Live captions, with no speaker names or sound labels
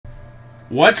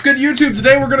What's good, YouTube?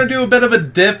 Today we're going to do a bit of a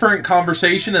different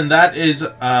conversation, and that is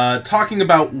talking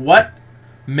about what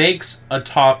makes a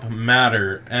top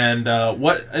matter and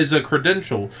what is a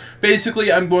credential.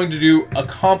 Basically, I'm going to do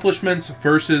accomplishments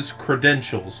versus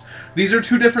credentials. These are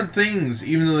two different things,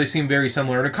 even though they seem very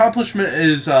similar. An accomplishment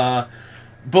is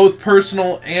both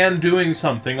personal and doing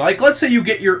something. Like, let's say you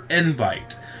get your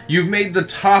invite. You've made the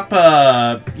top,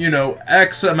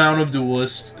 X amount of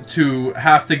duelists to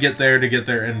have to get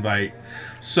their invite.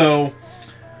 So,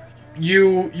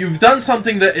 you've done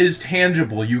something that is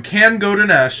tangible. You can go to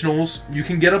nationals. You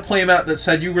can get a playmat that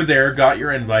said you were there, got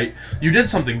your invite. You did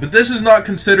something, but this is not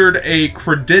considered a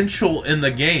credential in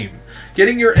the game.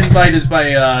 Getting your invite is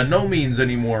by no means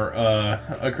anymore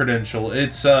a credential.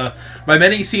 It's by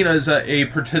many seen as a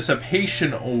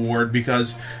participation award,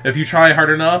 because if you try hard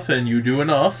enough and you do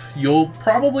enough, you'll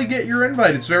probably get your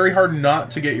invite. It's very hard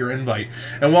not to get your invite.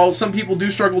 And while some people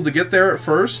do struggle to get there at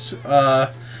first,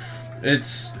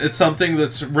 it's something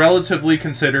that's relatively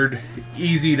considered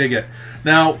easy to get.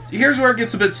 Now, here's where it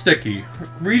gets a bit sticky.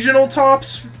 Regional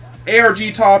tops,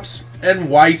 ARG tops, and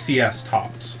YCS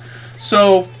tops.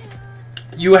 So,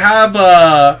 you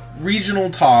have regional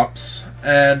tops,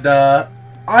 and I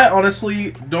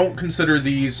honestly don't consider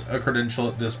these a credential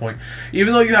at this point.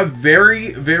 Even though you have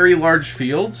very, very large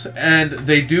fields, and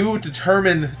they do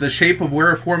determine the shape of where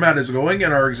a format is going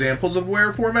and are examples of where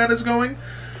a format is going,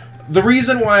 the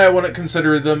reason why I wouldn't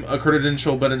consider them a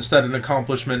credential but instead an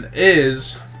accomplishment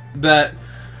is that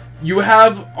you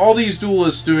have all these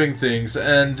duelists doing things,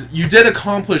 and you did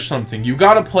accomplish something. You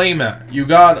got a playmat, you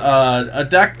got a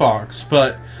deck box,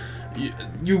 but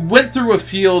you went through a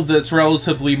field that's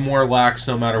relatively more lax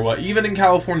no matter what. Even in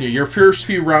California, your first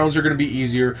few rounds are going to be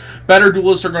easier. Better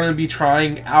duelists are going to be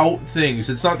trying out things.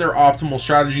 It's not their optimal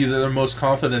strategy that they're most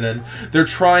confident in. They're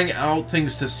trying out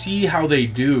things to see how they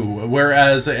do.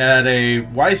 Whereas at a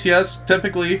YCS,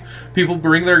 typically, people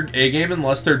bring their A game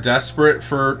unless they're desperate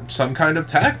for some kind of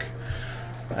tech.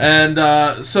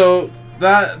 And so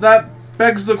that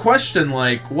begs the question,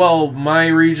 like, well, my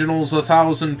regional's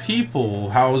 1,000 people.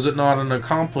 How is it not an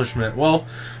accomplishment? Well,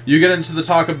 you get into the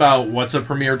talk about what's a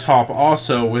premier top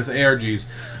also with ARGs.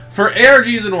 For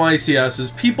ARGs and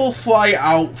YCSs, people fly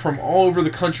out from all over the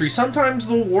country, sometimes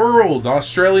the world.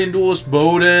 Australian duelist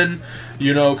Bowden,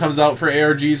 comes out for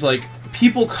ARGs. Like,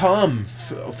 people come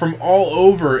from all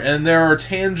over, and there are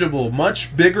tangible,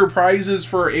 much bigger prizes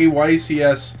for a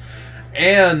YCS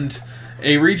and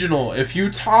a regional. If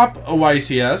you top a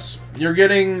YCS, you're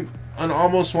getting an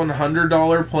almost $100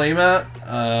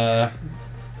 playmat.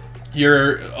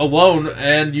 You're alone,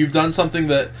 and you've done something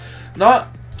that not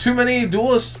too many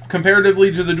duelists,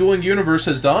 comparatively to the dueling universe,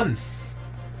 has done.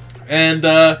 And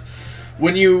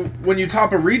when you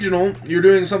top a regional, you're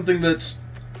doing something that's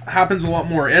happens a lot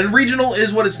more. And regional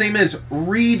is what its name is,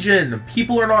 region.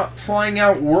 People are not flying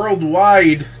out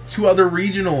worldwide to other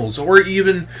regionals, or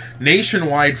even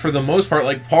nationwide for the most part.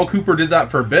 Like, Paul Cooper did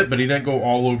that for a bit, but he didn't go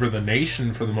all over the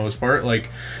nation for the most part. Like,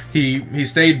 he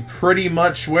stayed pretty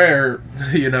much where,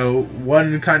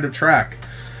 one kind of track.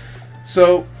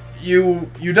 So you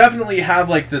definitely have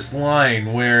like this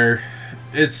line where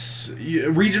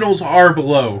regionals are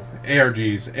below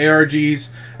ARGs. ARGs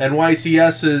and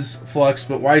YCSs flux,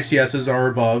 but YCSs are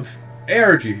above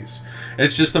ARGs.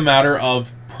 It's just a matter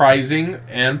of pricing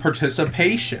and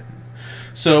participation.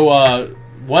 So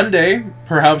one day,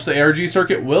 perhaps the ARG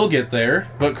circuit will get there,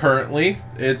 but currently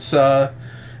its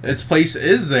place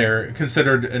is there,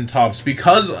 considered in tops,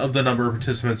 because of the number of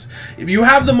participants. You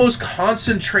have the most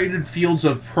concentrated fields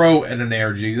of pro in an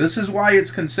ARG. This is why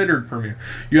it's considered premier.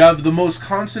 You have the most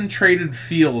concentrated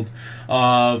field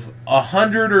of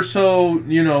 100 or so,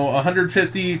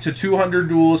 150 to 200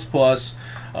 duelists plus,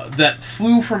 that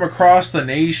flew from across the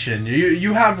nation.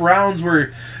 You have rounds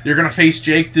where you're going to face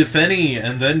Jake DeFinney,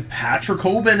 and then Patrick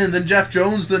Hoban, and then Jeff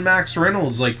Jones, then Max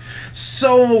Reynolds. Like,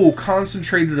 so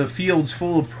concentrated of fields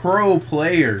full of pro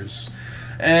players.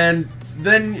 And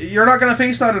then you're not going to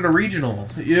face that at a regional.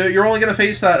 You're only going to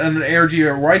face that in an ARG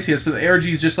or YCS, but the ARG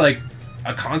is just like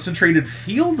a concentrated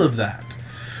field of that.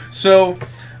 So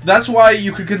that's why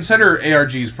you could consider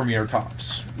ARGs premier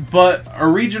tops. But a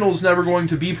regional's never going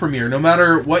to be premier, no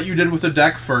matter what you did with the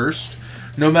deck first,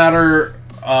 no matter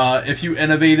if you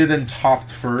innovated and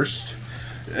topped first.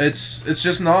 It's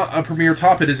just not a premier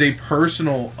top. It is a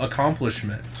personal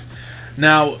accomplishment.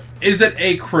 Now, is it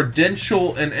a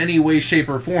credential in any way, shape,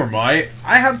 or form? I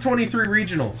have 23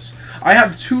 regionals. I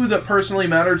have 2 that personally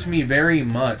matter to me very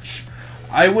much.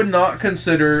 I would not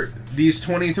consider these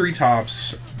 23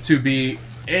 tops to be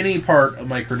any part of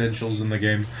my credentials in the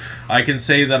game. I can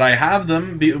say that I have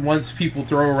them once people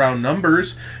throw around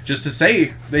numbers just to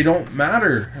say they don't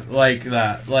matter like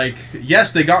that. Like,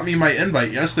 yes, they got me my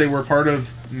invite. Yes, they were part of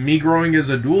me growing as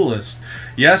a duelist.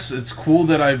 Yes, it's cool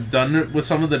that I've done it with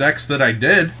some of the decks that I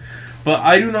did, but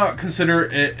I do not consider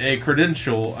it a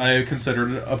credential. I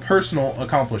consider it a personal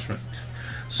accomplishment.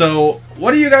 So,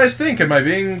 what do you guys think? Am I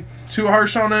being too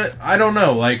harsh on it? I don't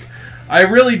know. Like, I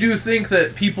really do think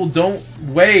that people don't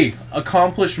weigh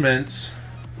accomplishments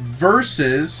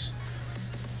versus,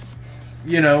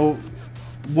 you know,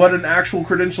 what an actual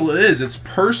credential is. It's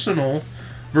personal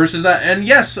versus that. And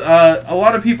yes, a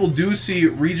lot of people do see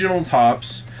regional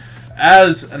tops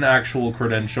as an actual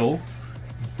credential,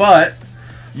 but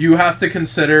you have to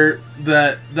consider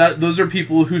that those are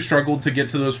people who struggled to get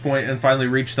to those point and finally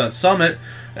reach that summit,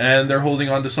 and they're holding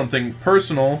on to something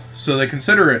personal, so they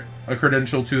consider it a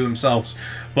credential to themselves.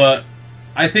 But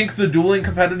I think the dueling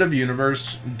competitive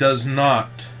universe does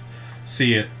not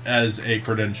see it as a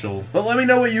credential. But let me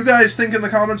know what you guys think in the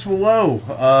comments below.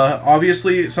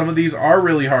 Obviously, some of these are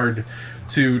really hard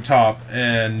to top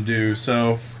and do,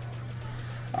 so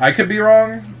I could be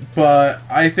wrong, but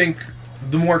I think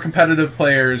the more competitive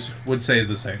players would say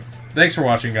the same. Thanks for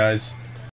watching, guys.